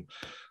asking him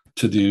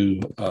to do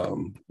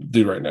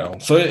right now.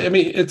 So,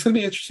 it's going to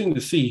be interesting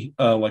to see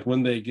like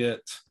when they get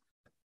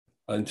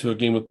into a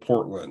game with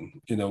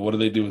Portland, what do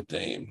they do with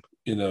Dame?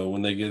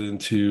 When they get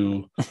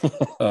into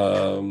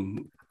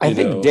I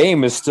think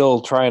Dame is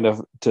still trying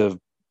to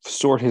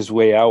sort his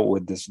way out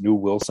with this new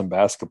Wilson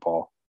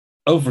basketball.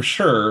 Oh, for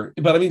sure.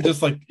 But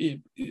just like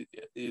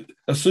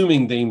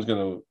assuming Dame's going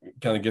to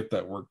kind of get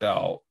that worked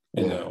out,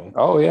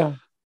 Oh, yeah.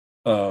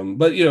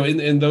 But,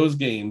 in those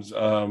games,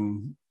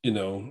 when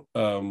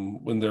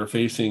they're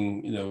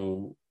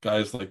facing,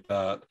 guys like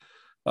that,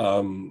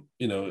 I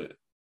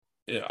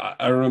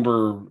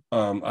remember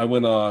I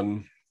went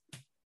on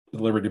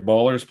the Liberty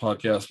Ballers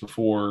podcast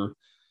before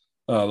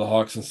the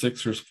Hawks and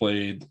Sixers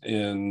played,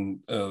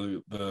 and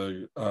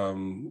the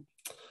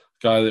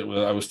guy that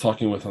I was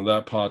talking with on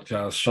that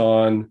podcast,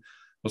 Sean,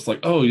 was like,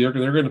 oh, they're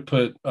going to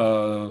put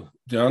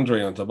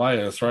DeAndre on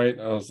Tobias, right?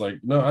 I was like,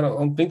 no, I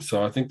don't think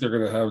so. I think they're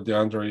going to have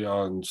DeAndre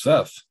on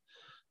Seth,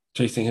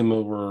 chasing him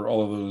over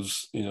all of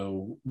those,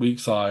 weak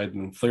side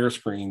and flare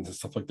screens and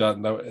stuff like that.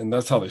 And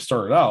that's how they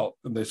started out.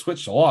 And they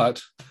switched a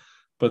lot,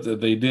 but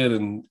they did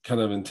and kind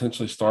of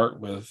intentionally start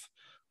with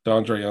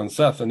DeAndre on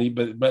Seth.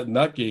 But in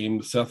that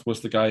game, Seth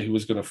was the guy who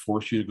was going to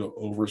force you to go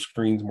over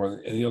screens more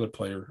than any other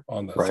player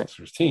on that Right.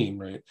 Sixers team,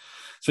 right?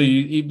 So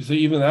so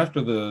even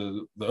after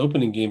the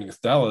opening game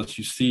against Dallas,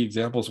 you see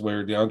examples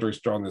where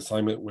DeAndre's drawn the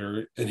assignment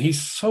and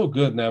he's so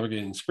good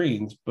navigating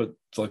screens, but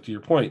it's like to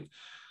your point,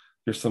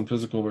 there's some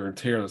physical wear and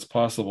tear that's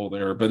possible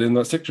there. But in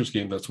that Sixers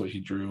game, that's what he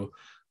drew.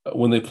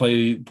 When they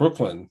play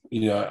Brooklyn,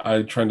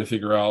 I'm trying to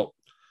figure out,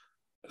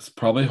 it's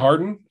probably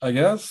Harden, I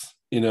guess,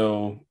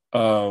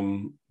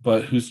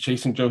 but who's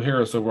chasing Joe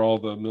Harris over all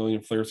the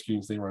million flare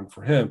schemes they run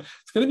for him?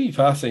 It's going to be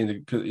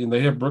fascinating because they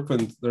have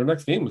Brooklyn. Their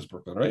next game is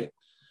Brooklyn, right?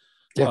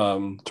 Yeah.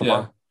 Yeah,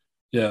 Tomorrow.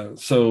 yeah.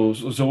 So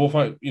we'll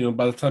find.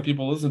 By the time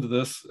people listen to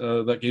this,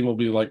 that game will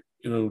be like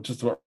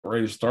just about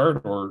ready to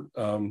start, or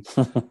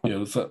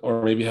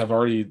or maybe have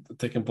already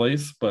taken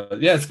place.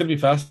 But yeah, it's going to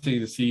be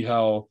fascinating to see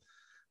how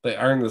they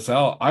iron this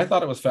out. I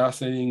thought it was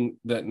fascinating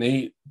that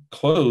Nate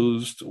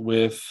closed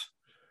with,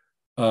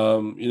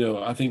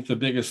 I think the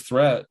biggest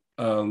threat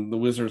the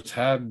Wizards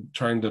had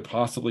trying to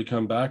possibly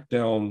come back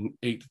down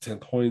 8 to 10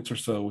 points or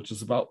so, which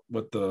is about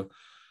what the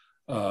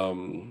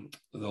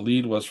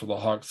lead was for the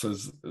Hawks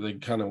as they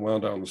kind of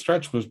wound down the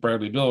stretch, was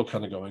Bradley Beal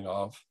kind of going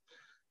off.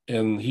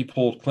 And he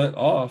pulled Clint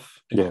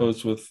off and Yeah.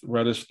 closed with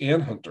Reddish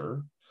and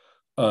Hunter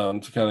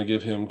to kind of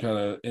give him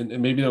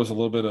and maybe there was a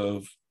little bit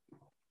of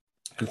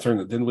concern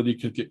that Dinwiddie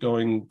could get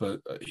going,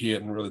 but he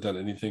hadn't really done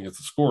anything as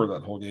a scorer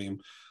that whole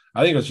game.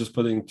 I think it was just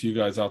putting two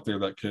guys out there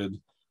that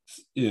could,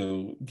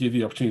 give you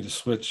the opportunity to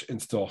switch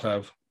and still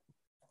have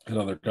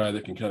another guy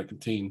that can kind of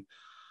contain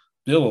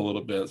Bill a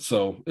little bit.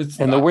 So it's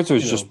And the not,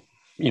 Wizards just,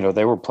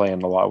 they were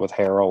playing a lot with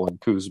Harrell and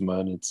Kuzma,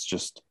 and it's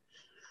just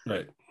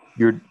right.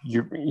 you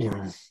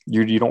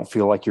don't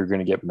feel like you're going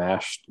to get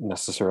mashed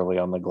necessarily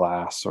on the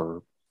glass,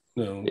 or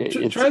No, it's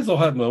Trez will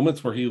have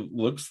moments where he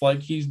looks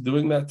like he's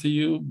doing that to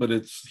you, but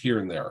it's here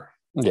and there.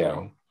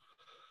 yeah.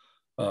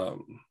 But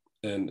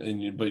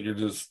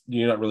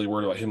you're not really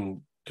worried about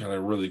him kind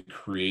of really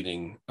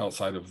creating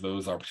outside of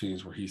those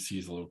opportunities where he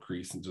sees a little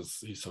crease and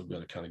just he's so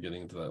good at kind of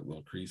getting into that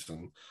little crease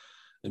and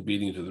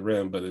beating it to the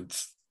rim. But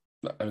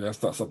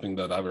that's not something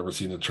that I've ever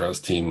seen the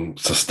Trez team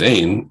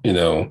sustain,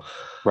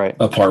 Right.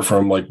 apart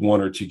from like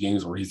one or two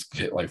games where he's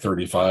hit like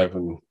 35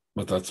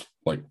 but that's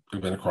like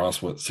we've been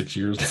across 6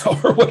 years now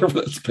or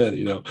whatever that's been,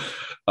 the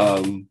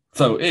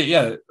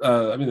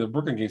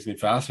Brooklyn game's gonna be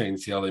fascinating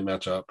to see how they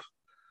match up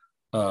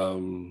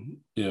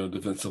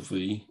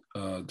defensively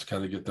to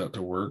kind of get that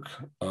to work.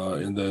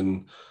 And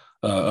then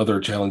other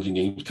challenging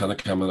games kind of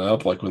coming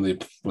up, like when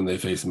they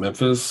face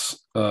Memphis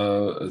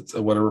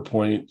at whatever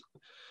point,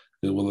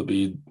 will it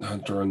be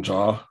Hunter and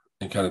Ja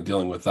and kind of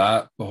dealing with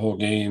that the whole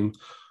game,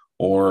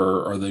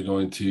 or are they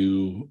going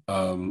to,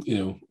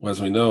 as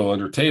we know,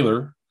 under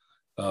Taylor,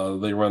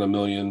 they run a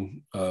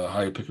million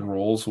high pick and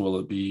rolls. Will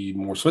it be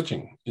more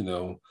switching,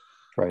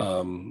 Right.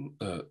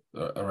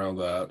 around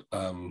that?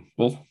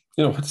 We'll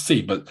have to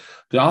see. But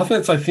the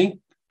offense, I think,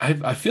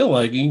 I feel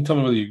like, you can tell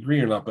me whether you agree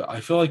or not, but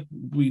I feel like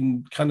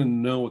we kind of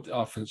know what the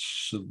offense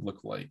should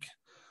look like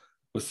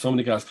with so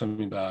many guys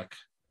coming back.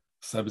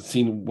 So I've been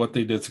seeing what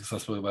they did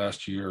successfully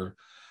last year,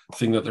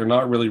 seeing that they're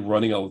not really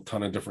running a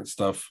ton of different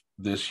stuff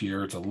this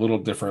year. It's a little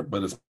different,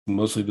 but it's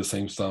mostly the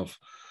same stuff.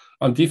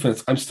 On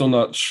defense, I'm still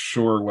not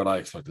sure what I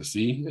expect to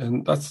see.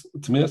 And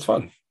to me, that's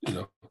fun.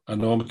 I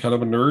know I'm kind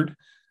of a nerd,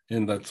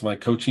 and that's my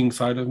coaching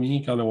side of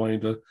me, kind of wanting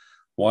to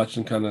watch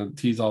and kind of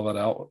tease all that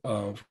out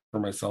for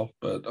myself.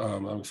 But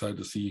I'm excited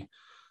to see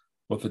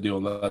what they do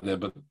on that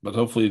end. But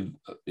hopefully,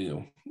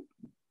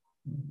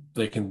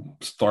 they can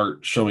start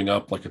showing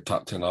up like a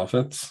top 10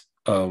 offense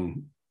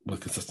with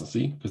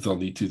consistency, because they'll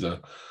need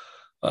to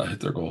hit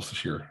their goals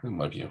this year, in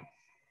my view.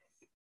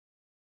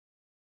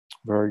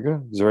 Very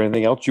good. Is there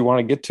anything else you want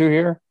to get to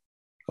here?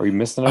 Are you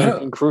missing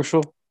anything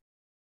crucial?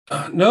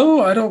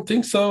 No, I don't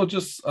think so.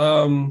 Just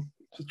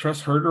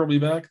trust Herder will be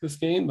back this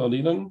game. They'll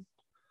need him.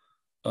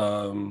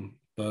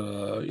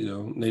 But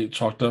Nate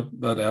chalked up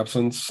that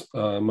absence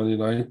Monday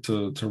night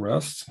to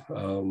rest,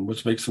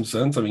 which makes some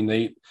sense. I mean,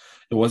 it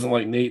wasn't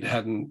like Nate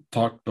hadn't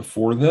talked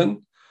before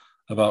then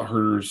about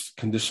Herder's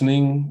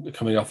conditioning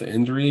coming off the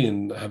injury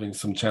and having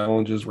some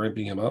challenges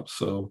ramping him up.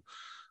 So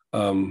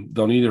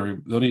they'll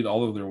need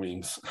all of their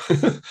wings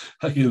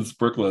against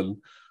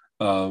Brooklyn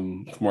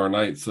tomorrow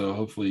night. So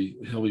hopefully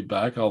he'll be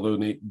back, although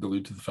Nate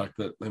alluded to the fact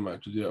that they might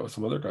have to do that with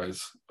some other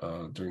guys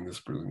during this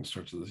brilliant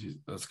stretch of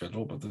the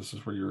schedule. But this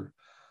is where your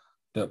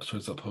depth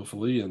shows up,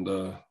 hopefully, and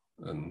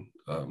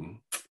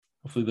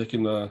hopefully they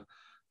can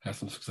have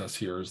some success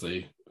here as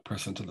they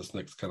press into this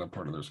next kind of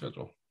part of their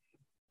schedule.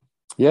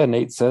 Yeah,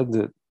 Nate said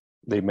that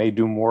they may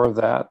do more of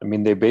that. I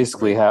mean, they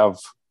basically have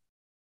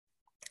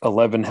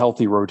 11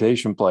 healthy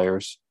rotation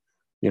players,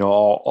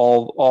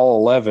 all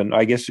 11.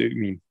 I guess,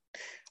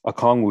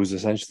 Okongwu is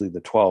essentially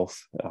the 12th,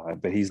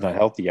 but he's not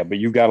healthy yet. But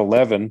you've got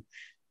 11,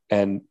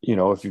 and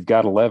if you've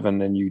got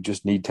 11 and you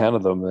just need 10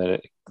 of them, then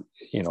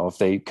if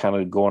they kind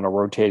of go on a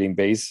rotating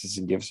basis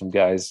and give some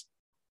guys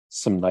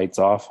some nights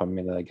off, I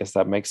mean, I guess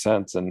that makes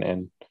sense.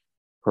 And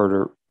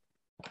Herder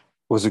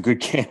was a good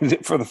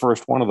candidate for the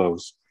first one of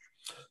those.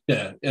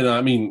 Yeah, and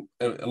I mean,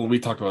 and we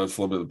talked about this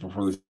a little bit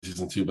before the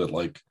season too, but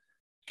like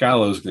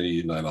Gallo's going to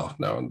need a night off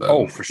now and then.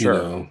 Oh, for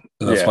sure.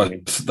 And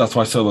that's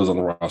why Solo's on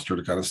the roster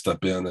to kind of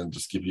step in and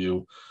just give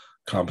you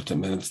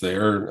competent minutes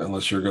there,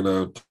 unless you're going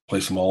to play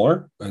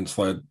smaller and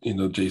slide,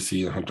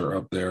 JC and Hunter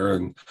up there.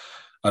 And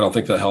I don't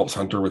think that helps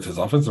Hunter with his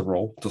offensive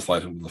role to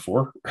slide him to the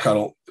 4.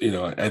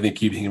 I think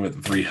keeping him at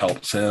the 3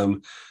 helps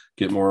him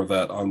get more of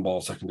that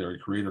on-ball secondary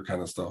creator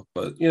kind of stuff.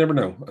 But you never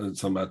know in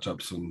some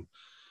matchups and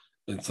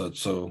such.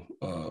 So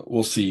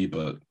we'll see.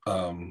 But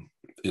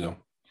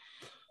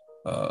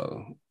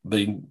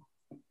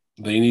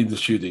they need the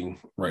shooting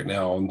right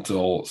now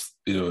until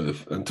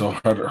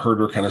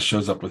Herder kind of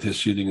shows up with his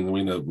shooting, and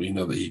we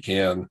know that he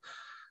can.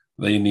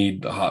 They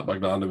need a hot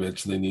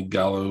Bogdanovic. They need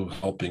Gallo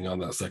helping on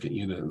that second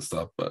unit and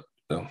stuff. But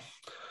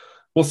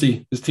we'll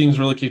see. His team's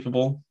really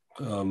capable,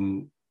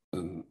 and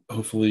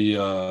hopefully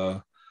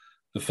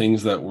the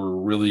things that were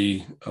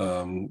really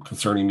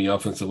concerning me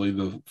offensively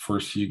the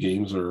first few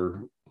games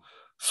are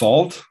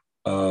solved,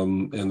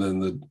 and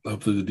then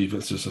hopefully the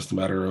defense is just a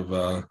matter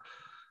of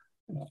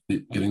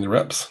getting the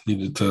reps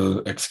needed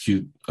to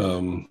execute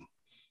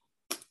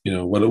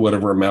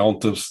whatever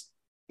amount of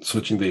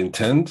switching they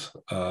intend,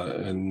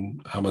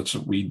 and how much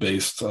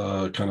read-based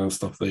kind of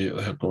stuff they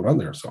have going on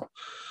there. So,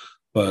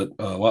 but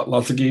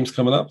lots of games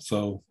coming up,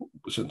 so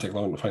it shouldn't take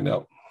long to find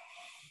out.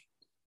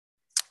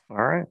 All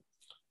right.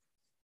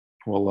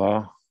 Well,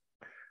 I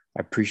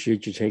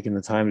appreciate you taking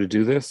the time to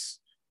do this.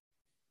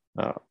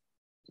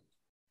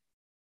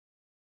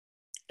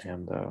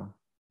 And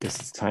guess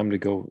it's time to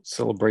go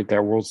celebrate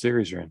that World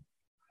Series ring.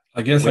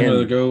 I guess I'm going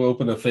to go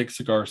open a fake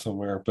cigar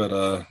somewhere, but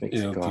to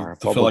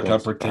feel like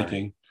I'm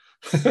partaking.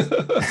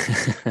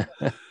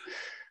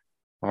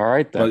 All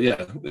right, then.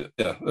 But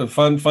yeah,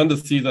 fun to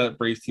see that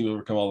Braves team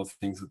overcome all the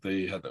things that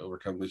they had to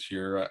overcome this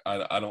year.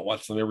 I don't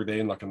watch them every day.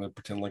 I'm not going to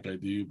pretend like I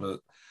do, but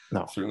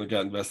certainly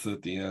got invested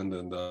at the end,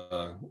 and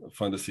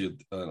fun to see an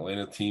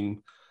Atlanta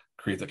team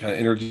create that kind of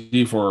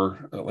energy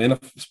for Atlanta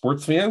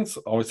sports fans.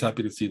 Always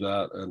happy to see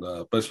that, and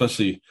but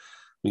especially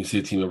when you see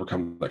a team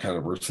overcome that kind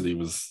of adversity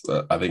was,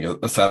 I think,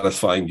 a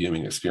satisfying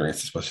viewing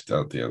experience, especially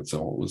down at the end.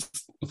 So it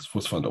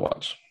was fun to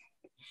watch.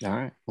 All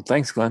right. Well,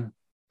 thanks, Glenn.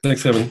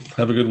 Thanks, Kevin.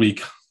 Have a good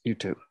week. You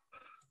too.